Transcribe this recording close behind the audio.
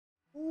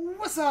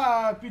What's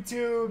up,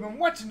 YouTube, and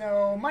what you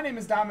know? My name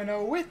is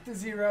Domino with the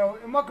Zero,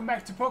 and welcome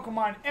back to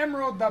Pokemon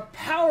Emerald, the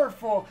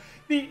powerful,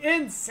 the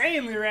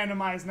insanely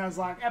randomized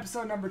Nuzlocke,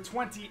 episode number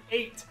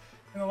 28.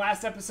 In the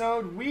last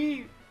episode,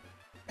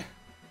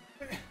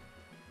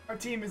 our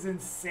team is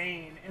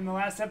insane. In the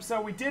last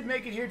episode, we did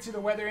make it here to the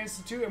Weather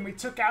Institute, and we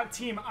took out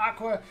Team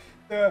Aqua,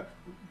 the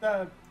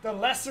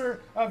lesser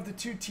of the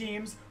two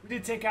teams. We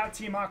did take out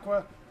Team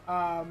Aqua,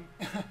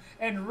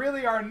 and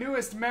really our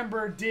newest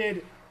member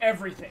did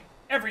everything.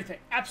 Everything,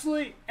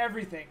 absolutely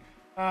everything,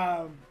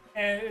 and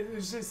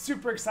it's just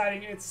super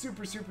exciting. It's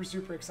super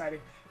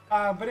exciting.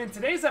 But in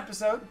today's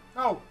episode,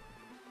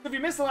 if you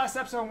missed the last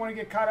episode and want to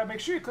get caught up, make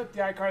sure you click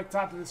the icon at the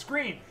top of the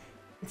screen.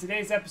 In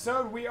today's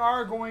episode, we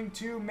are going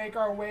to make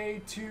our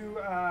way to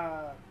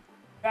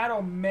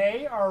battle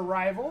May, our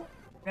rival.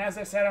 And as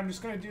I said, I'm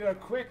just going to do a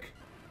quick.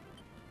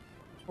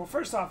 Well,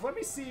 first off, let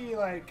me see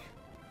like.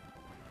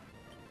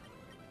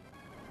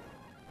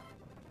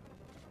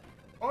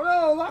 Oh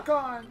no, lock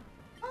on.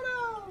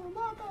 Oh no,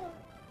 Lava!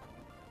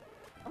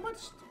 How much?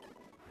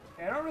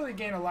 Okay, I don't really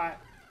gain a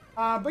lot.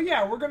 But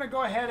yeah, we're going to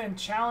go ahead and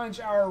challenge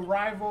our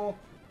rival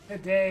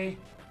today.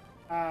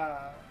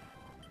 My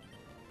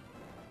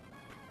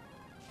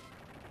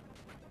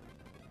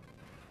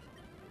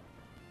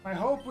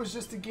hope was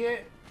just to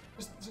get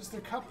just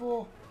a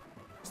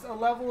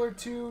level or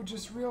two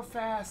just real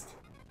fast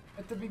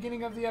at the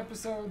beginning of the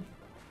episode.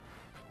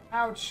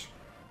 Ouch.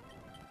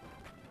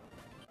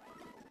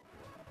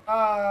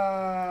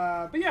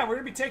 But yeah, we're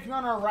gonna be taking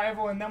on our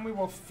rival, and then we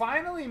will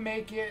finally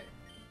make it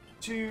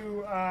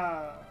to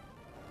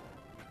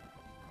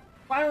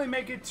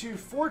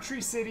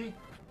Fortree City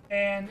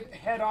and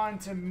head on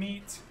to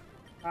meet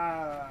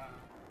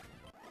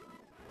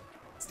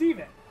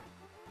Steven.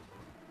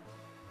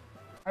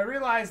 I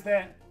realized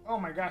that, oh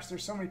my gosh,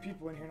 there's so many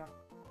people in here now.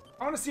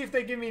 I want to see if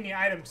they give me any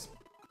items.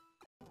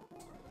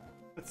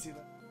 Let's see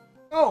that.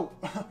 Oh,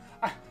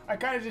 I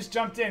kind of just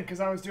jumped in because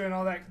I was doing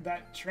all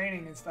that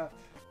training and stuff.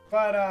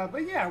 But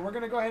yeah, we're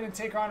going to go ahead and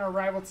take on our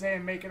rival today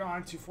and make it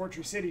on to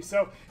Fortree City.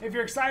 So if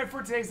you're excited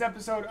for today's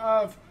episode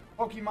of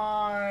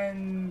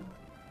Pokemon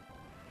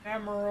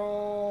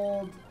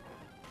Emerald...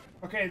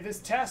 Okay, this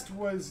test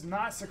was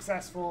not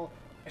successful.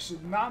 I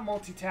should not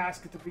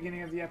multitask at the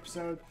beginning of the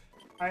episode.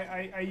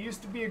 I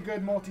used to be a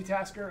good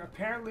multitasker.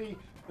 Apparently,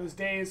 those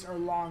days are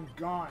long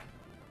gone.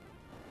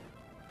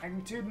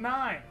 Magnitude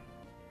 9.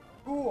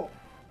 Cool.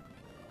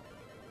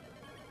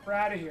 We're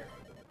out of here.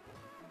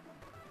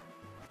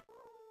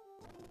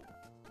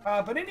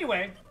 But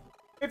anyway,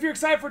 if you're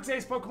excited for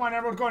today's Pokemon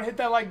Emerald, go and hit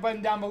that like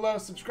button down below.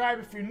 Subscribe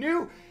if you're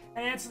new,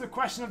 and answer the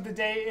question of the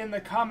day in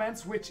the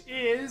comments, which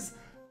is,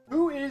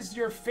 who is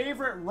your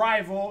favorite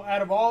rival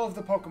out of all of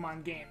the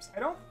Pokemon games?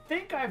 I don't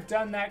think I've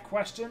done that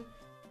question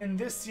in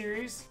this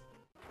series.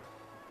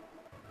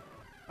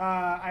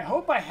 I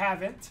hope I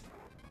haven't.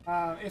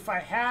 If I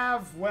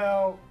have,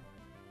 well,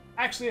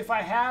 actually, if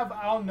I have,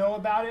 I'll know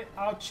about it.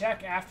 I'll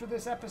check after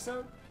this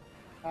episode.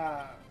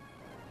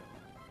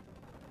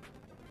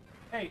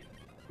 Hey,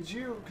 could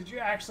you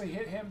actually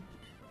hit him?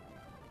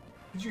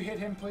 Could you hit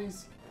him,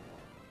 please?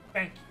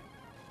 Thank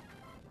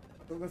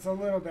you. That's a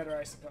little better,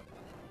 I suppose.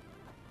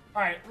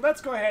 All right,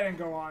 let's go ahead and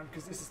go on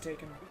because this is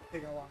taking a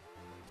while.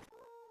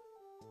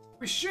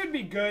 We should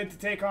be good to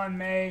take on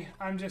May.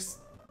 I'm just.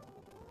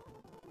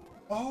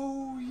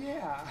 Oh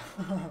yeah,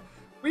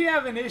 we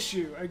have an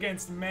issue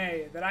against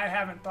May that I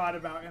haven't thought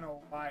about in a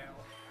while.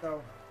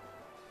 So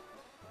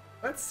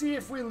let's see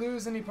if we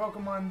lose any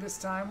Pokemon this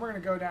time. We're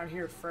gonna go down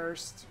here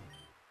first.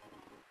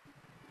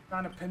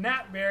 On a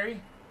Pinat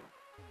Berry.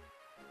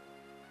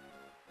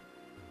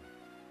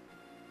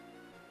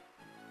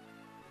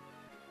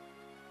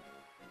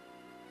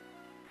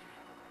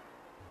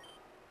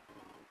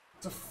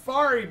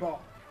 Safari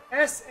Ball.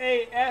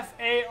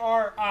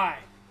 S-A-F-A-R-I.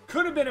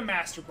 Could have been a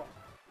Master Ball.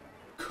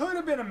 Could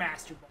have been a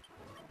Master Ball.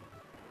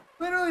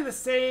 Literally the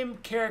same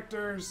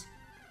characters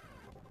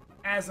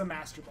as a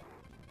Master Ball.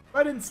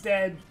 But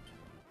instead,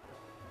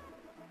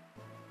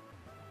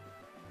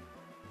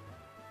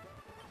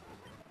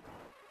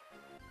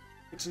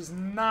 which is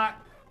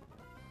not.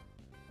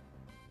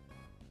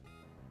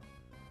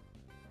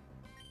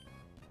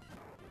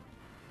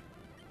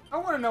 I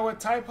want to know what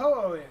type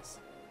Ho-Oh is.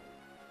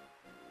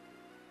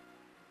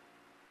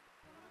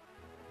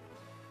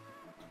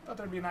 Thought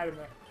there'd be an item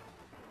there.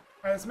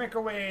 Alright, let's make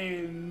our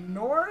way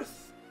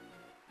north.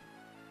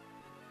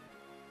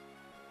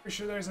 Pretty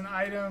sure there's an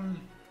item.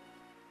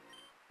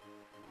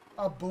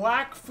 A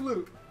black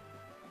flute.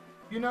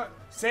 You know,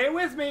 say it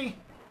with me.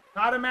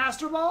 Not a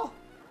Master Ball?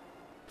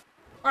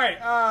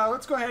 Alright,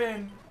 let's go ahead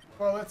and,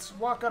 well, let's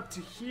walk up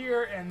to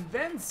here and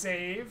then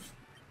save.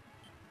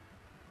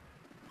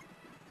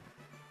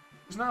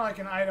 There's not like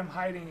an item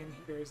hiding in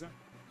here, is there?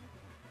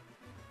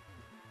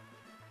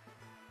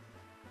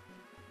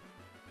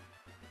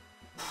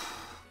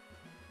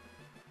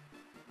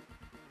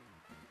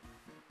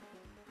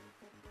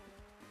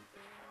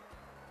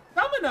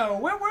 Domino,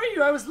 where were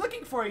you? I was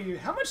looking for you.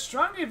 How much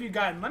stronger have you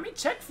gotten? Let me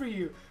check for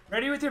you.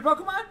 Ready with your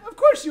Pokemon? Of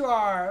course you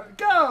are.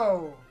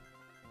 Go!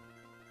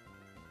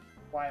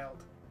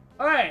 Wild.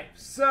 Alright,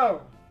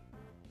 so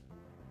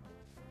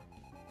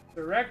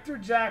Director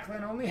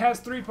Jacqueline only has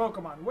 3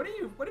 Pokemon. What have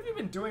you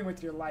been doing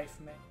with your life,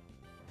 May?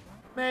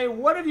 May,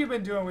 what have you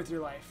been doing with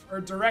your life? Or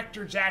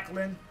Director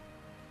Jacqueline,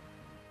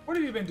 what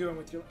have you been doing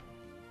with your life?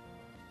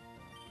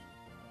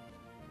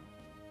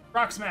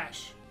 Rock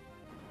Smash.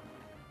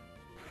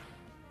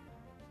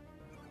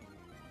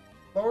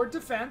 Lowered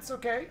defense,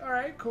 okay.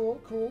 Alright,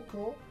 cool, cool,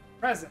 cool.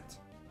 Present.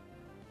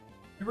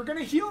 You were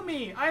gonna heal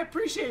me. I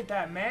appreciate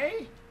that,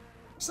 May.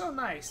 So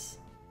nice.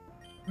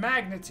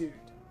 Magnitude.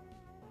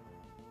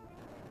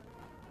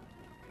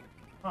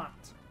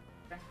 Haunt.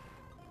 Okay.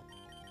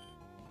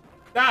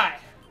 Die.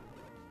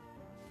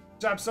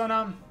 Good job,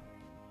 Sonam.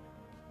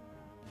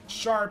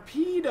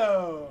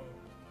 Sharpedo.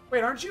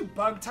 Wait, aren't you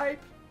bug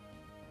type?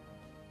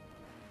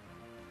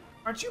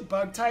 Aren't you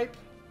bug type?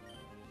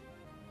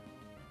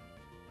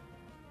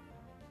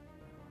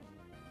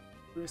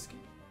 Risky.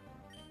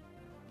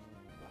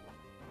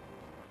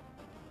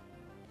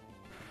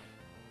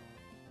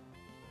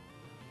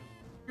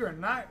 You are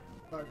not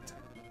bug type.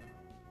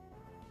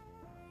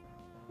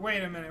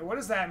 Wait a minute, what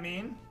does that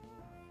mean?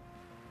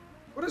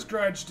 What does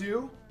Grudge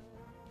do?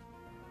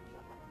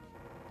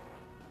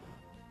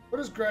 What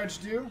does Grudge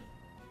do?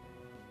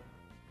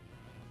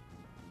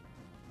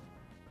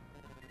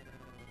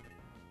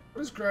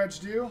 What does Grudge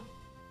do?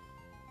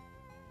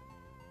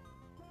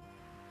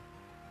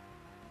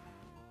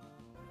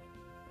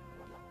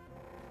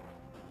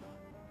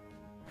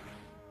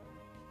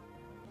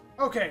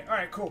 Okay,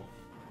 alright, cool.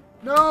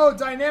 No,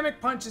 Dynamic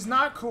Punch is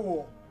not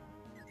cool.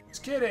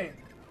 Just kidding.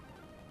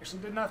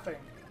 Actually did nothing.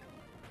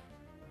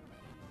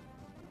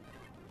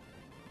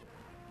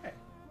 Okay.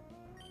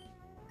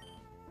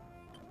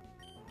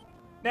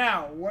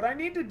 Now, what I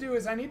need to do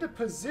is I need to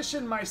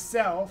position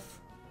myself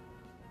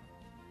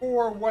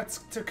for what's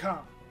to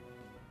come.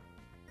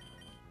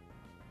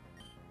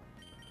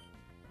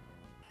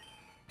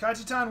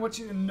 Kajitan, what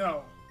you...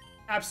 No.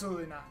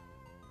 Absolutely not.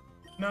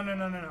 No, no,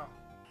 no, no, no.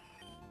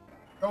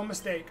 Don't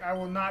mistake. I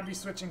will not be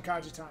switching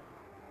Kajitan.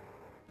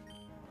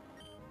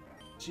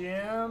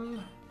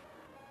 Jim.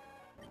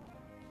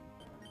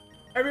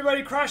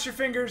 Everybody cross your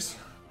fingers.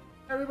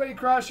 Everybody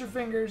cross your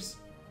fingers.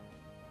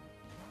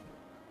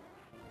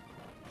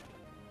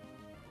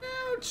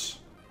 Ouch.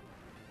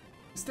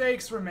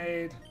 Mistakes were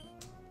made.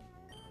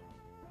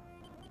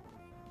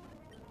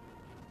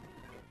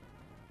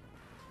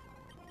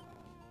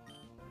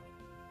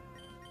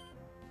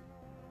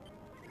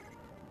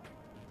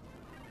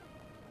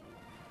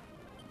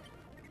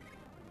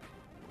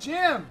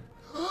 Jim!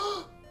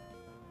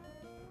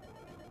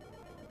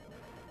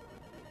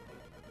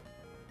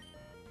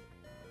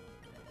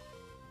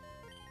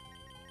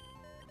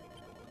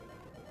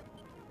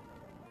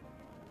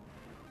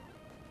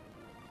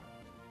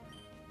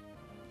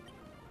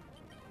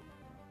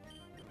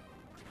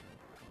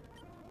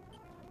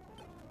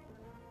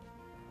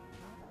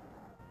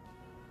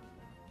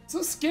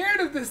 So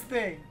scared of this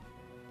thing!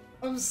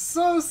 I'm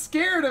so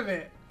scared of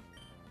it!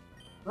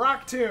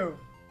 Rock 2.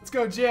 Let's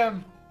go,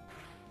 Jim!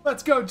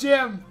 Let's go,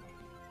 Jim!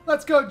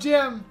 Let's go,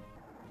 Jim!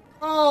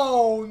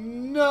 Oh,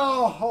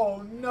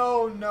 no!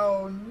 No,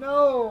 no,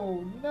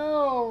 no!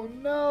 No,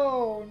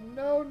 no!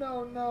 No,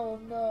 no, no,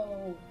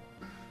 no!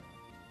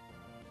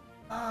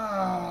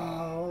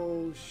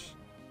 Oh,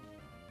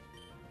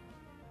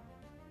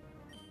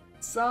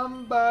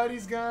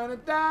 somebody's gonna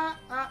die!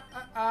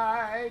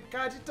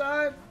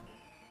 Kajitan!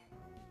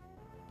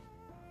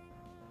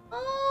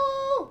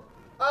 Oh!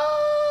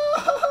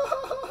 Oh!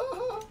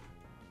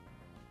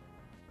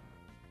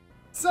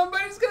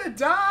 Somebody's gonna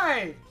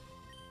die!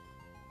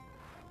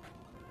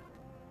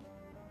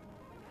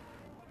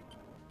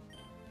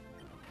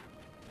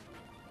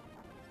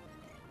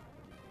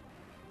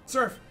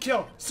 Surf,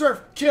 kill!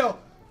 Surf, kill!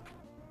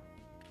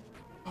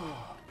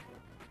 Oh.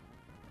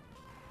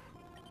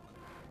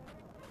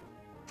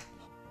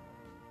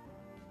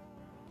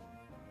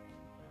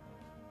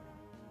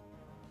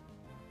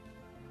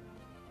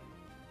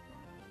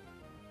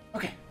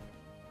 Okay.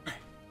 All right.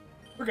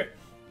 We're good.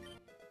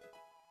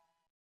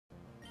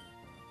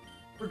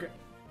 We're good.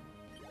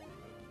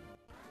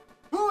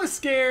 Who was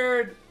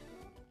scared?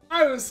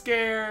 I was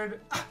scared.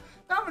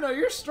 Domino,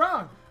 you're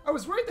strong. I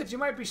was worried that you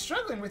might be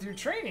struggling with your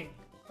training.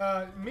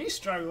 Me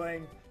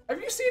struggling? Have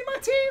you seen my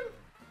team?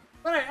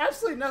 But I have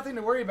absolutely nothing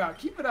to worry about.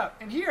 Keep it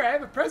up. And here, I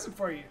have a present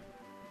for you.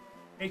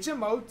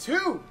 HMO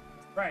 2.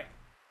 Right.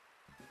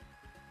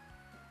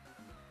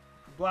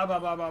 Blah, blah,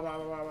 blah, blah, blah,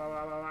 blah, blah,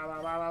 blah, blah, blah,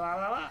 blah, blah,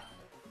 blah, blah.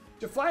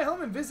 To fly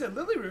home and visit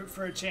Lilyroot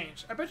for a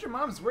change. I bet your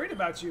mom's worried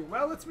about you.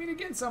 Well, let's meet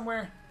again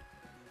somewhere.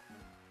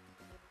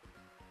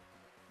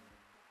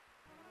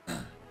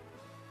 Ha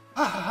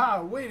ha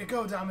ha, way to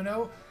go,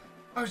 Domino.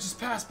 I was just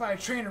passed by a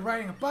trainer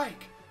riding a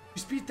bike.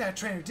 You beat that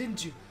trainer,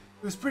 didn't you?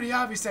 It was pretty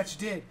obvious that you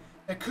did.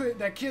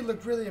 That kid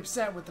looked really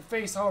upset with the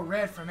face all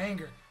red from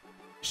anger.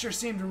 I sure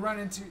seem to run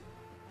into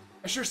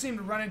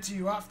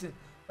you often.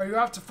 Are you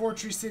off to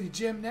Fortree City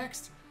Gym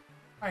next?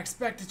 I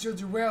expect that you'll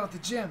do well at the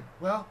gym.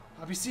 Well,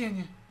 I'll be seeing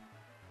you.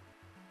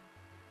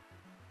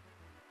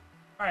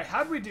 Alright,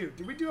 how'd we do?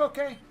 Did we do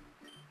okay?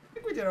 I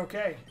think we did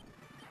okay.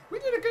 We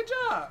did a good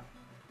job.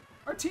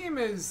 Our team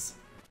is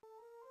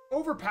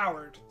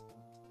overpowered.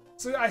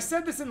 So I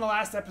said this in the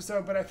last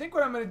episode, but I think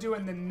what I'm going to do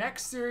in the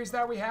next series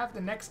that we have,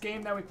 the next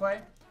game that we play,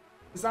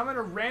 is I'm going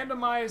to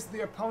randomize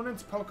the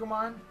opponent's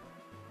Pokemon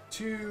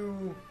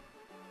to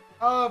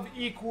of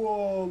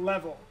equal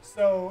level.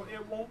 So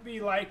it won't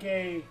be like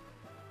a, you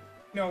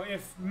know,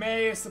 if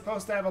May is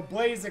supposed to have a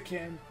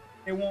Blaziken,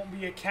 it won't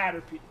be a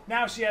Caterpie.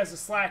 Now she has a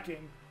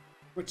Slacking,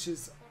 which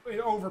is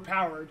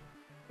overpowered.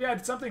 If you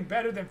had something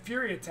better than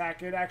Fury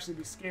Attack, it'd actually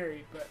be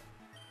scary, but...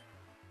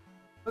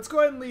 Let's go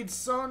ahead and lead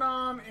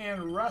Sonam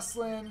and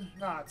Rustlin.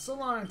 Nah,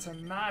 Solon and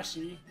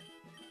Tanashi.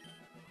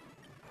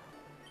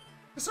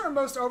 This is our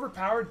most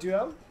overpowered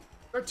duo.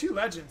 They're two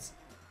legends.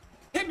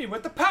 Hit me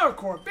with the power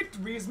core.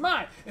 Victory is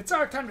mine. It's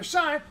our time to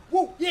shine.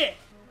 Woo, yeah.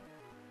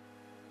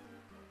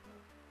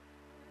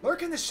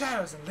 Lurk in the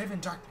shadows and live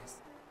in darkness.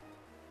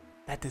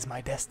 That is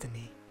my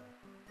destiny.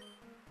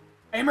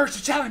 I emerge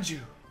to challenge you.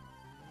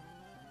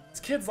 This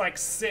kid's like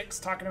 6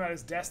 talking about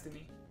his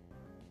destiny.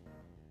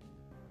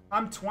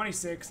 I'm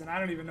 26 and I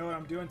don't even know what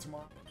I'm doing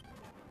tomorrow.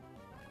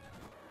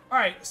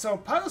 Alright, so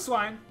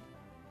Piloswine.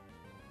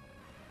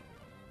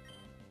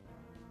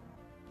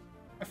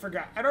 I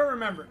forgot. I don't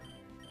remember.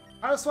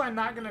 Piloswine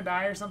not gonna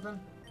die or something?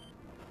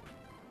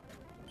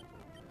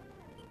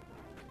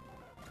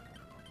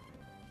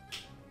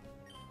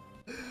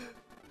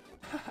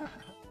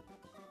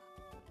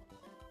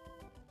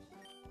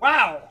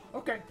 Wow!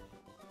 Okay.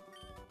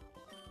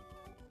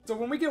 So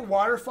when we get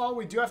Waterfall,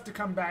 we do have to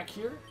come back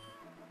here.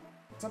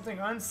 Something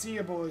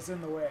unseeable is in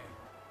the way.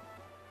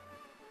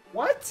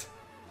 What?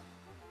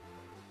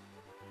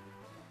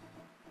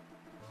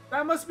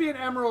 That must be an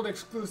Emerald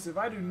exclusive.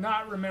 I do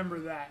not remember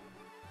that.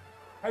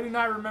 I do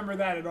not remember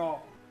that at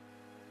all.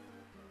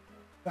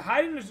 To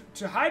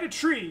hide a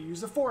tree,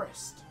 use a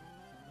forest.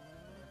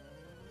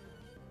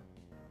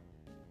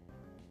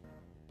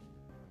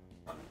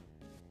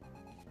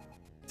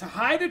 To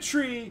hide a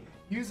tree,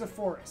 use a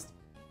forest.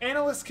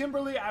 Analyst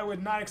Kimberly, I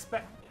would not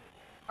expect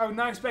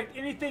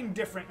anything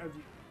different of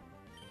you.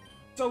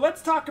 So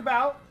let's talk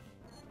about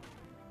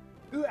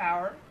who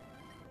our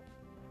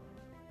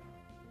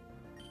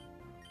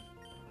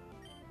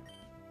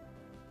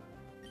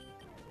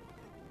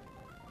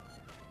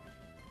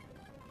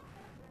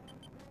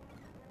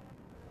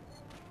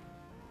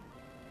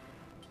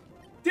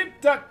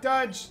dip, duck,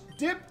 dodge,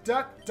 dip,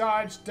 duck,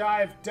 dodge,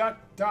 dive, duck,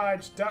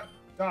 dodge, duck,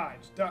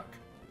 dodge, duck.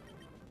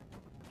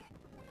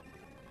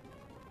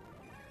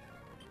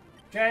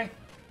 Okay?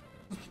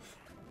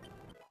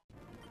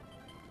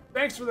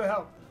 Thanks for the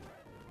help.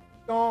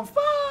 Don't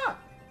fuck!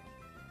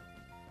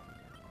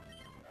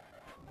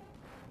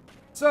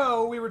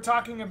 So, we were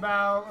talking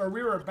about, or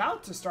we were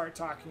about to start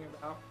talking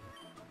about,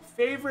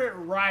 favorite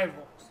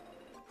rivals.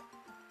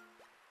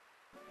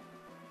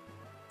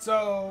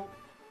 So,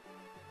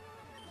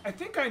 I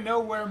think I know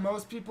where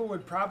most people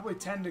would probably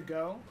tend to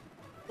go.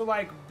 So,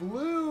 like,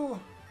 Blue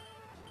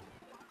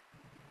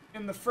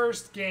in the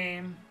first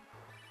game,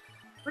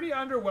 pretty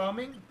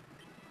underwhelming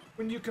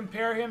when you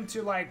compare him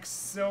to, like,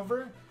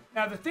 Silver.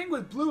 Now, the thing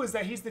with Blue is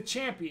that he's the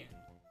champion.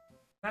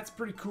 That's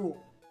pretty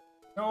cool.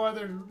 No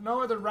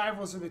other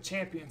rivals are the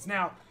champions.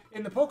 Now,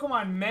 in the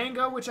Pokemon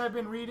manga, which I've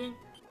been reading,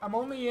 I'm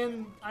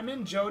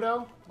in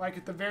Johto, like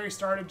at the very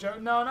start of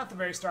Johto. No, not the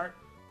very start.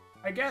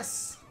 I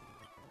guess,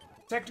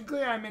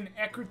 technically I'm in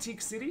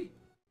Ecruteak City.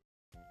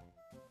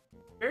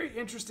 Very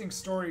interesting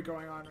story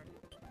going on right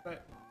now.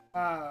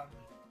 But,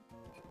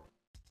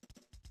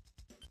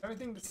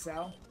 everything to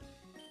sell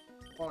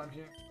while I'm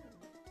here.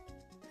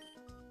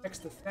 Next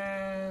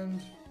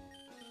defend.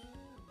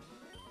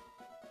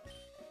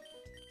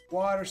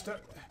 Water stuff.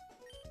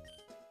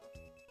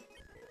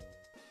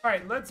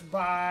 Alright, let's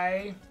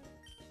buy.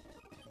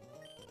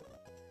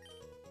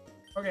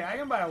 Okay, I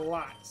can buy a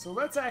lot. So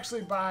let's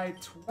actually buy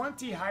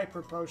 20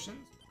 Hyper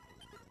Potions.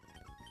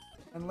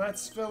 And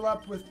let's fill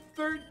up with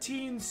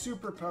 13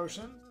 Super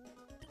Potions.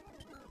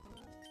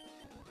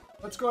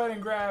 Let's go ahead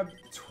and grab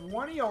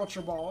 20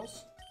 Ultra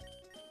Balls.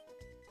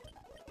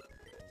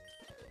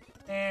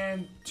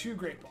 And 2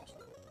 Great Balls.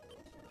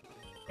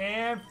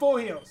 And full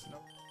heals.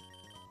 Nope.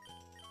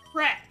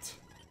 Rat!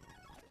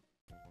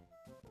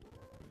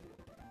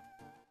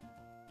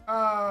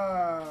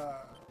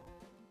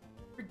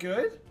 We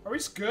good? Are we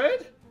just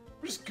good?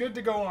 We're just good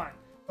to go on.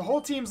 The whole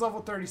team's level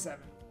 37.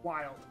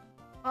 Wild.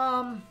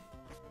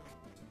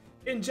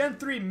 In Gen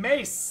 3,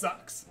 May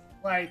sucks.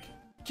 Like,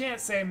 you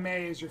can't say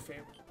May is your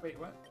favorite. Wait,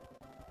 what?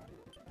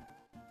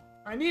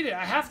 I need it.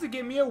 I have to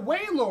get me a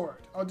Wailord.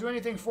 I'll do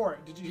anything for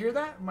it. Did you hear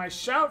that? My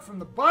shout from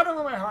the bottom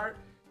of my heart.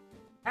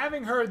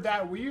 Having heard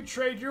that, will you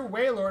trade your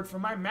Wailord for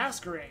my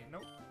Masquerain?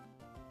 Nope.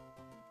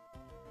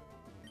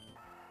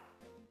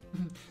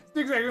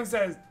 Stigzagoon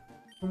says,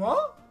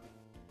 what?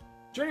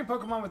 Trading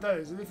Pokemon with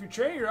others is if you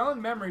trade your own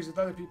memories with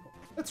other people.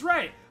 That's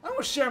right. I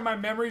don't share my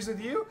memories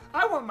with you.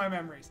 I want my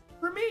memories.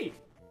 For me.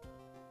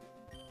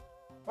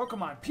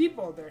 Pokemon,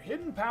 people, their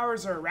hidden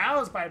powers are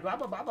aroused by blah,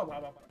 blah, blah, blah, blah,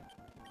 blah.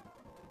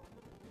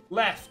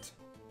 Left.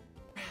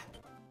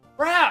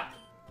 Crap!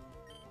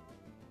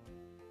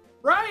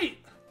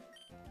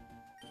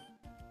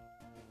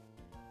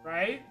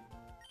 Right?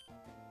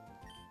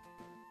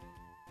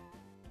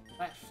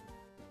 Left.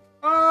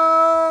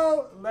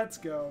 Oh! Let's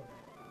go.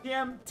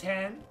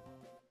 TM10,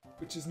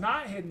 which is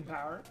not hidden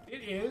power. It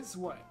is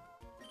what?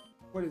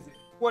 What is it?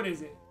 What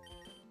is it?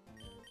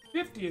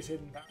 50 is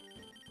hidden power.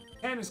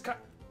 10 is cut.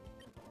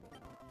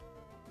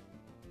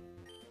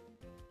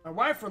 My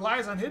wife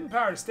relies on hidden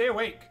power to stay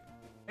awake.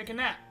 Take a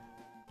nap.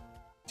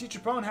 Teach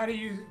your Pokemon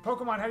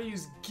how to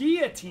use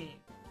Guillotine.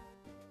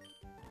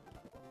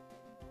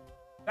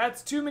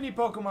 That's too many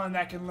Pokemon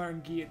that can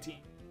learn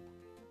Guillotine.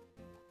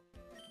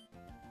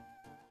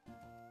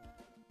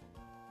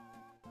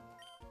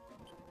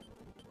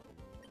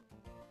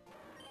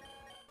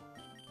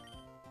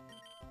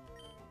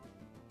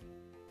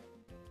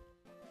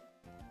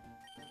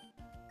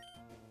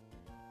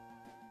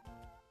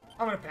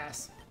 I'm gonna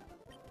pass.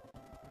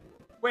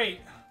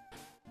 Wait.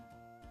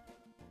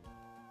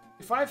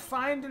 If I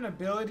find an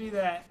ability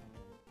that...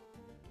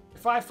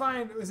 If I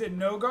find... Is it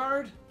No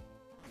Guard? Is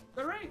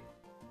that right?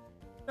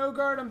 No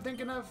Guard I'm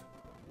thinking of?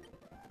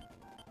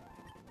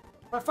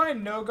 If I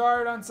find No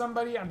Guard on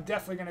somebody, I'm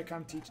definitely gonna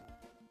come teach it.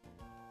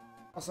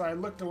 Also, I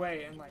looked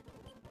away and like...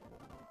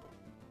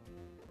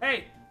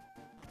 Hey!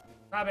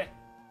 Stop it.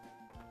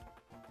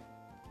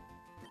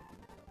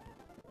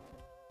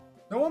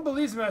 No one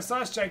believes me. I saw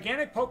this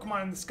gigantic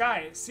Pokemon in the sky.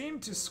 It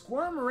seemed to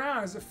squirm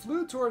around as it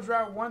flew towards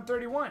Route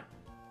 131.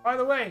 By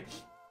the way,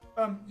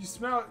 you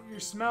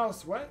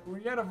smells what? Were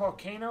you at a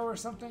volcano or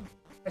something?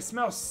 I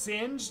smell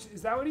singed.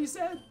 Is that what he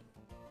said?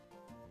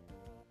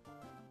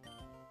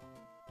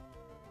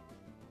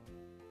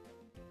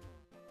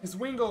 His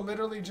Wingull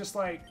literally just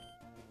like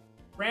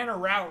ran a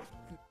route.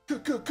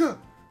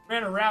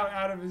 Ran a route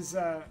out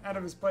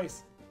of his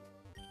place.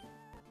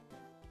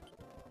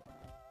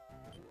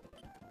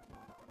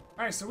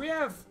 Alright, so we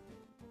have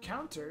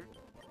counter.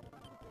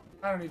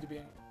 I don't need to be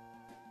in.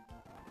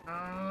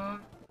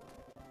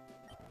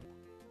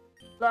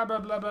 Blah blah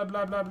blah blah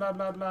blah blah blah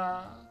blah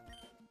blah.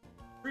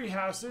 Tree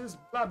houses,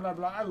 blah blah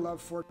blah. I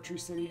love Fortree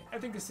City. I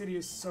think the city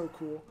is so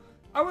cool.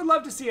 I would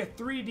love to see a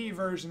 3D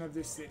version of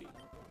this city.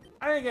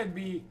 I think it'd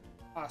be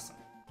awesome.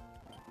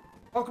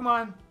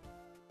 Pokemon,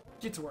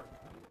 get to work.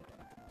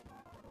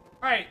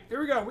 Alright, here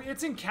we go.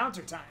 It's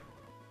encounter time.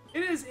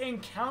 It is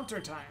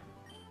encounter time.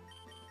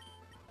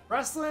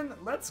 Wrestling,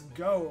 let's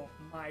go,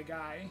 my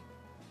guy.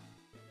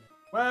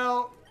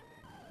 Well,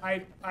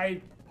 I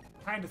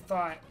kind of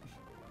thought.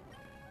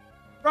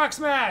 Rock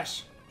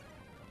Smash!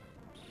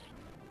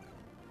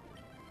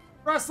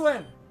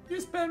 Wrestling!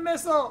 You spin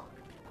missile!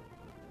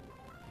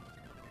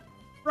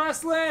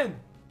 Wrestling!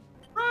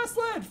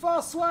 Wrestling!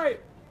 False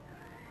swipe!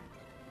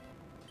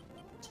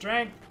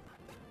 Strength!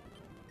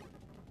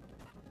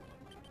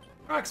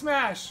 Rock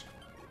Smash!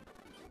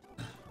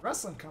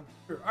 Wrestling come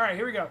through. Alright,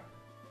 here we go.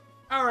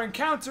 Our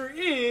encounter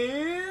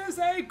is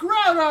a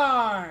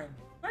Groudon!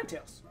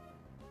 Ninetales.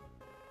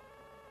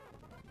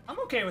 I'm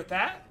okay with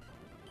that.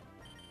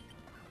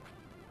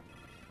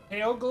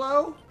 Hail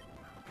Glow?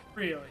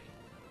 Really?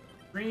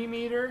 Dream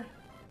Eater?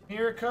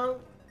 Mirror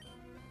Coat?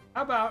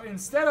 How about,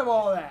 instead of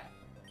all that,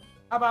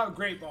 how about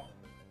Great Ball?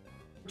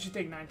 What you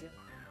think, Ninetales?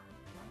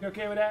 You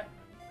okay with that?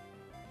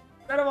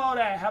 Instead of all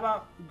that, how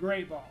about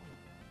Great Ball?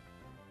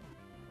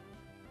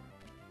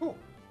 Cool.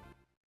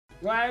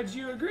 Glad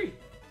you agree.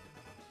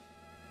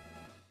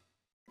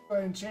 Go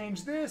ahead and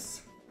change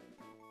this.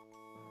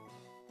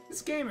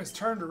 This game has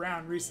turned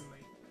around recently.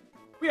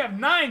 We have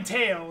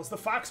Ninetales, the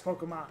fox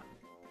Pokemon.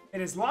 It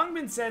has long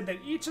been said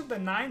that each of the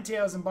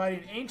Ninetales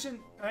embody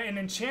an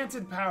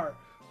enchanted power.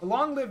 The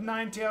long-lived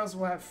Ninetales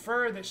will have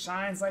fur that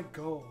shines like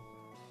gold.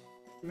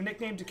 Give a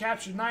nickname to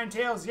capture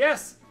Ninetales.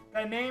 Yes,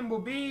 that name will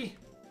be...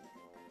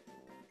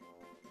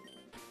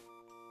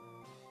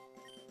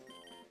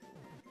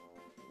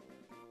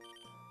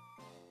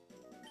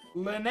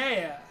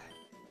 Linnea.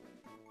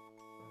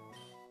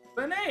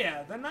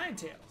 Linnea, the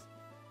Ninetales.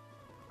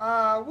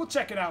 We'll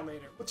check it out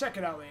later.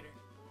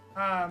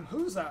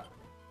 Who's up?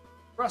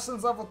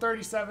 Wrestling's level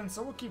 37,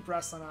 so we'll keep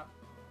wrestling up.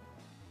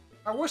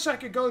 I wish I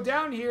could go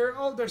down here.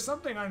 Oh, there's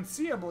something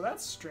unseeable.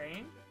 That's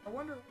strange. I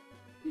wonder what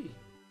it would be.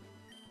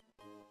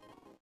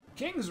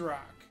 King's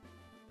Rock.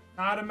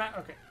 Not a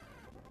okay.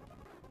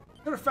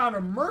 Could have found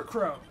a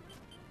Murkrow.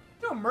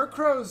 You know,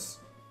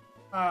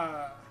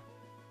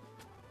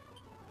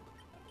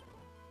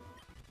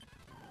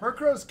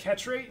 Murkrow's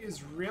catch rate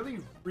is really,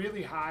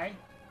 really high.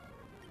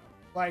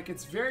 Like,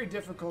 it's very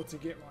difficult to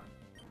get one.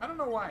 I don't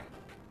know why.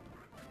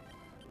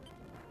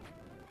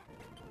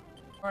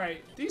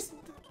 Alright,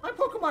 my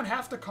Pokemon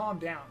have to calm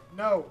down.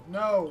 No.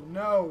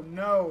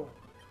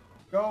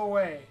 Go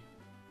away.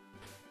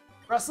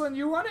 Wrestling,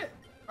 you want it?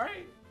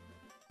 Alright.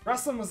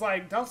 Wrestling was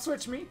like, don't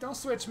switch me.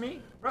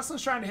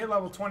 Wrestling's trying to hit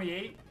level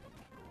 28.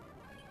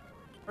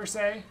 Per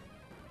se.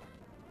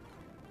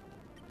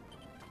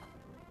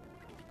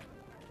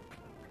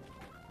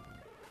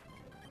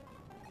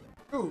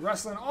 Ooh,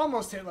 Wrestling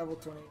almost hit level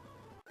 20.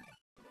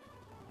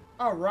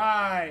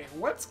 Alright,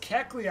 what's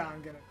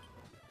Kecleon gonna do?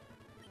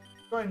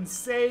 Go ahead and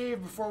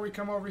save before we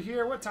come over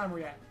here. What time are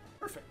we at?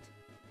 Perfect.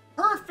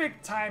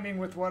 Perfect timing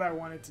with what I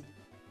wanted to do.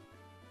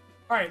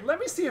 Alright, let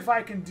me see if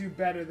I can do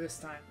better this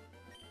time.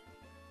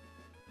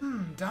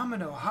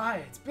 Domino, hi,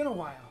 it's been a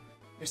while.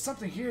 There's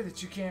something here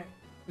that you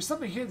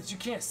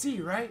can't see,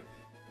 right?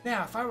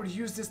 Now, if I were to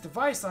use this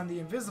device on the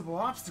invisible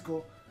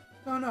obstacle...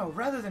 No,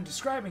 rather than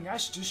describing, I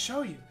should just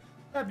show you.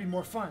 That'd be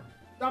more fun.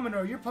 Domino,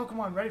 are your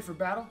Pokemon ready for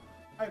battle?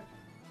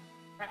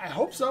 I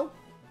hope so.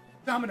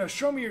 Domino,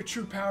 show me your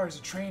true power as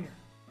a trainer.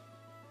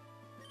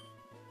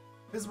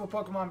 Visible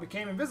Pokemon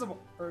became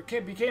invisible. Or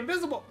became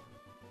visible.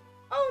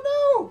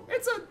 Oh no!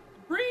 It's a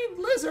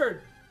green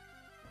lizard!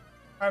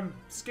 I'm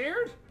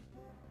scared?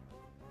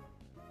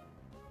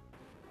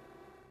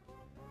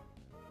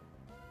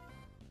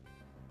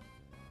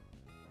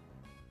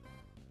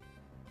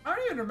 I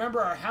don't even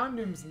remember our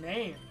Houndoom's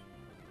name.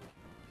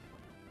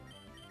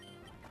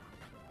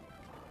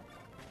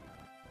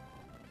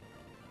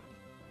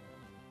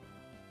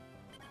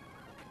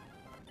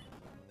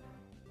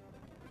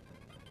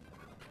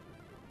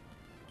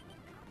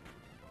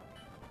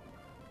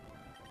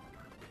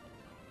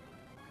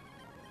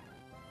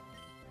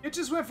 It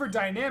just went for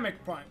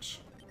Dynamic Punch.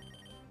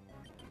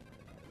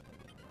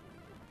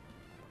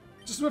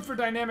 Just went for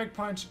Dynamic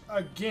Punch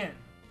again.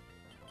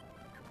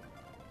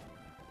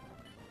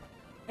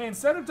 Hey,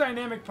 instead of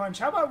Dynamic Punch,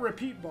 how about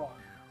Repeat Ball?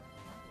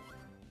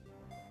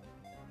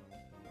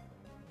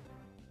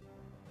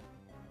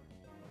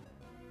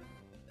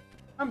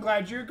 I'm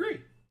glad you agree.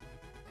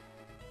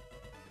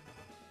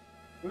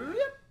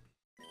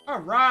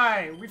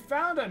 Alright, we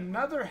found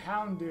another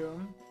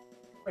Houndoom.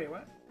 Wait,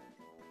 what?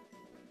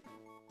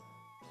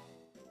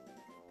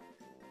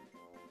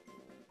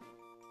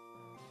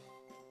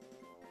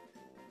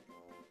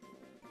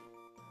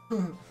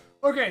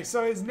 Okay,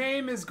 so his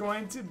name is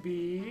going to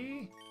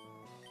be...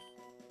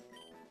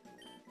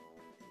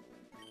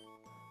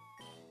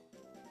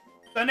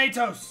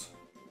 Thanatos!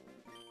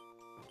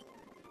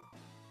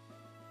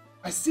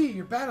 I see,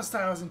 your battle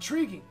style is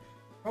intriguing.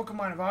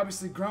 Pokemon have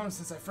obviously grown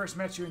since I first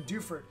met you in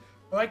Dewford.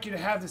 I'd like you to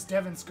have this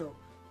Devon Scope.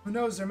 Who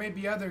knows, there may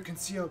be other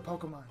concealed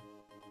Pokemon.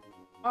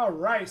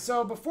 Alright,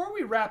 so before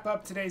we wrap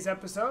up today's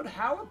episode,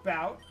 how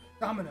about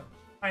Domino?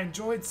 I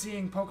enjoy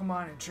seeing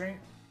Pokemon and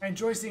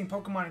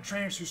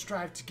trainers who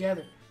strive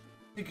together.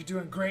 I think you're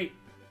doing great.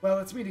 Well,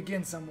 let's meet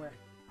again somewhere.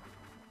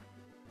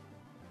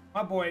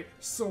 My boy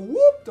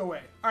swooped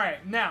away.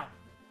 Alright, now,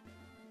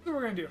 what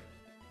we're gonna do.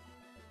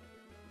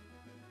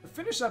 To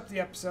finish up the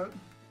episode.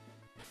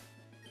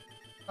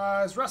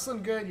 Is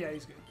Rustling good? Yeah,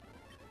 he's good.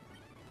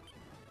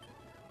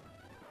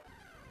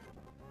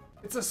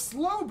 It's a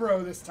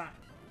Slowbro this time.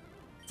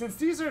 Since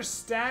these are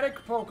static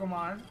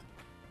Pokemon,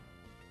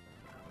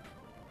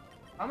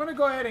 I'm gonna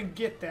go ahead and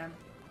get them.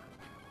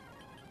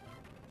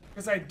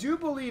 Because I do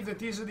believe that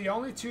these are the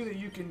only two that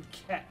you can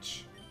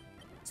catch.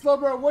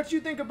 Slowbro, what you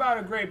think about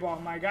a Great Ball,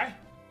 my guy?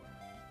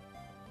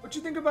 What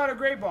you think about a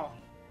Great Ball?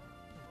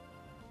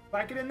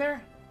 Like it in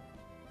there?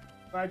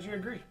 Glad you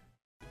agree.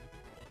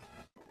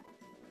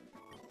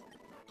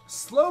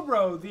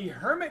 Slowbro, the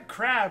Hermit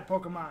Crab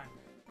Pokemon.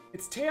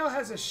 Its tail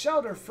has a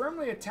shelter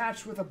firmly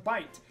attached with a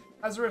bite.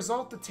 As a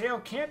result, the tail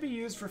can't be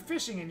used for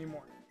fishing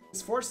anymore.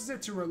 This forces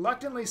it to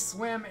reluctantly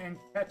swim and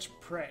catch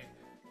prey.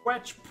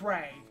 Catch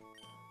prey.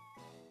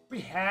 We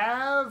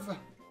have...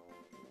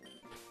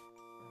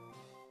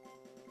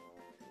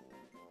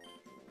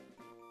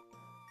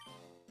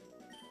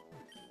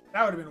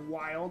 That would have been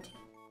wild.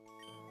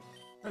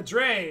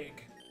 Padraig.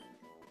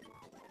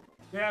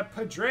 Yeah,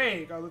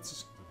 Padraig. Oh, let's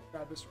just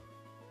grab this.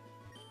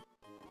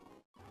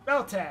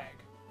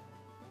 Beltag.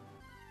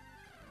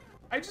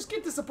 I just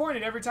get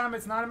disappointed every time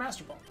it's not a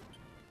Master Ball.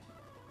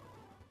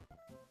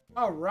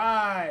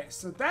 Alright,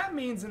 so that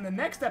means in the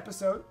next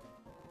episode,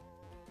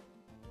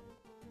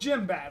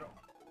 Gym Battle.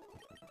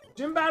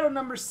 Gym Battle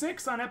number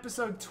 6 on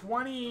episode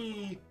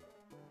 29.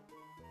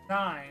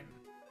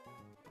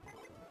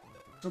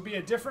 This will be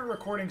a different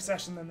recording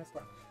session than this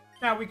one.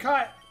 Now, we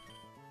caught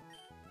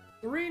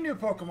 3 new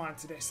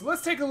Pokemon today, so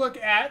let's take a look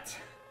at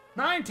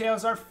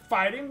Ninetales, our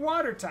fighting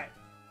water type.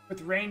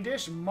 With Rain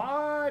Dish,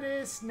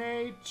 Modest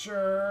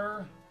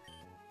Nature.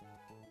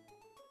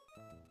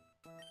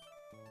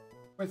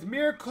 With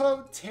Mirror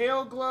Coat,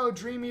 Tail Glow,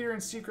 Dream Eater,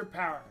 and Secret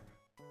Power.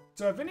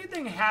 So if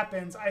anything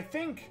happens, I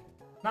think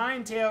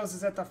Ninetales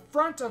is at the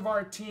front of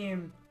our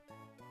team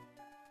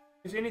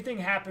if anything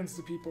happens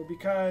to people.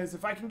 Because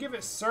if I can give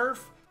it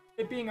Surf,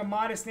 it being a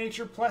Modest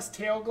Nature plus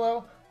Tail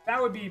Glow, that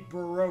would be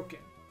broken.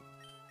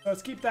 So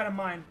let's keep that in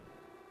mind.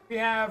 We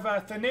have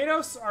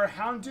Thanatos, our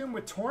Houndoom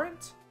with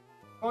Torrent.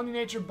 Only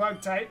Nature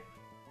Bug type.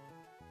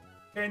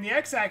 During the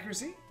X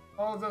accuracy,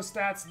 all of those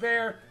stats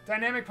there.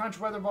 Dynamic Punch,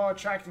 Weather Ball,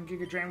 Attract, and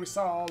Giga Drain. We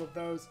saw all of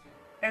those.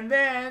 And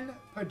then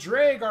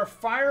Padraig, our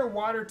Fire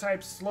Water type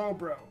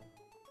Slowbro.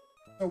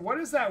 So what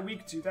is that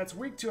weak to? That's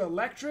weak to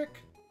Electric.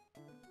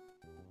 Is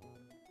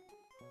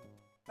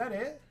that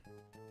it?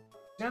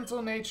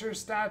 Gentle Nature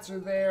stats are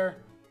there.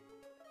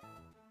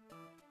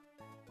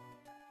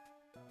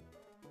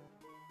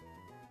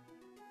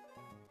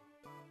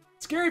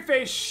 Scary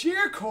Face,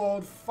 Sheer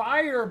Cold,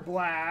 Fire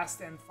Blast,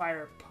 and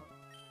Fire Punch.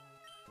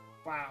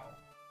 Wow.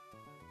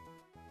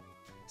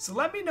 So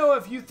let me know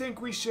if you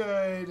think we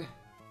should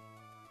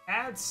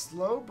add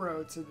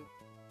Slowbro to the...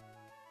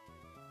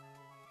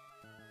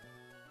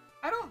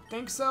 I don't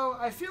think so.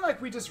 I feel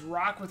like we just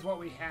rock with what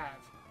we have.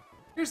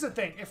 Here's the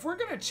thing. If we're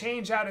going to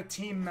change out a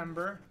team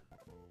member,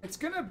 it's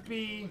going to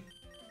be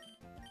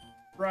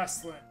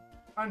Rustlin.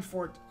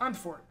 Unfort.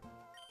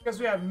 Because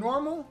we have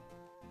normal,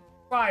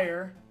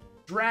 fire,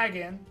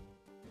 dragon,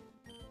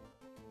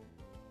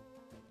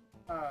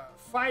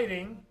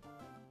 fighting,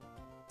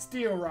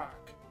 steel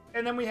rock.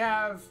 And then we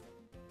have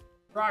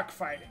rock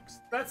fighting.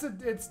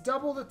 It's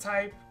double the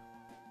type,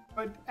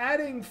 but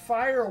adding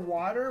fire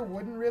water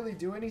wouldn't really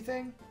do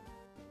anything.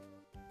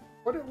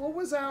 What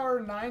was our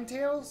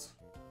Ninetales?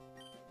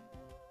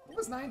 What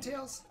was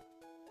Ninetales?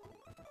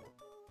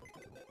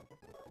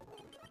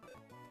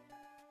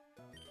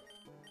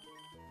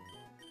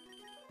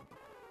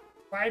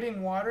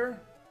 Fighting water?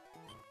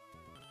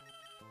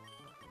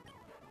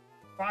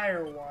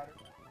 Fire water.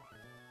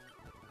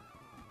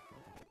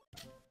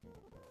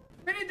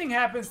 If anything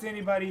happens to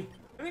anybody,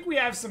 I think we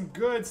have some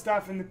good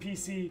stuff in the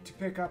PC to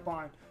pick up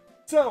on.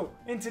 So,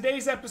 in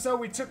today's episode,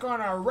 we took on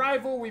our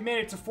rival. We made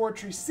it to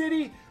Fortress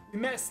City. We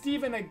met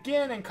Steven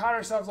again and caught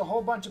ourselves a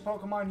whole bunch of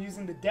Pokemon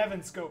using the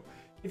Devon Scope.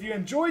 If you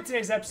enjoyed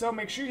today's episode,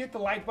 make sure you hit the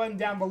like button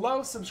down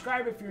below.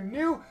 Subscribe if you're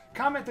new.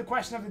 Comment the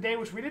question of the day,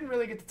 which we didn't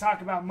really get to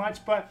talk about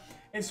much, but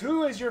is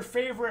who is your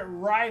favorite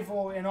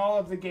rival in all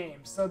of the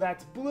games? So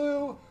that's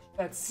Blue,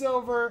 that's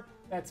Silver,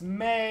 that's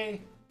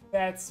May,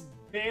 that's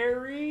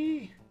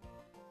Barry,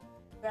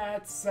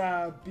 that's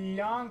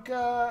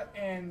Bianca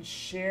and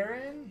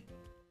Sharon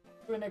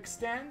to an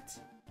extent.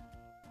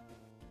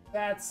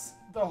 That's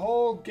the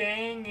whole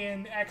gang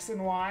in X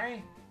and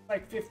Y,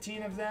 like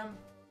 15 of them.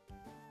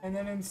 And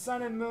then in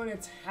Sun and Moon,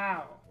 it's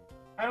How.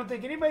 I don't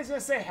think anybody's going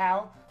to say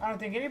How. I don't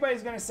think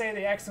anybody's going to say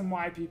the X and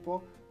Y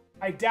people.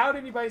 I doubt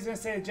anybody's going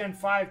to say the Gen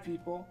 5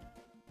 people.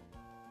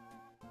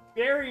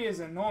 Barry is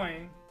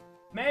annoying.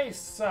 May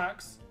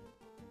sucks.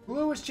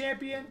 Blue was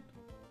champion.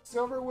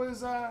 Silver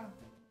was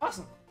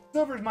awesome.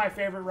 Silver's my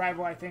favorite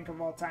rival, I think,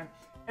 of all time.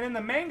 And in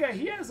the manga,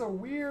 he has a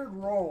weird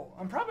role.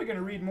 I'm probably going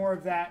to read more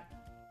of that.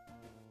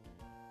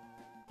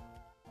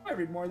 I might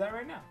read more of that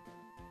right now.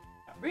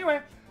 But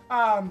anyway,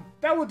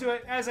 that will do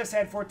it, as I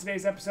said, for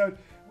today's episode.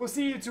 We'll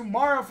see you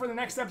tomorrow for the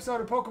next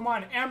episode of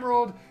Pokemon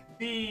Emerald,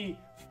 the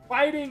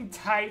fighting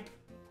type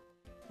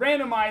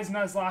randomized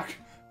Nuzlocke.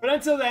 But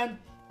until then,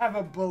 have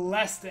a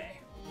blessed day.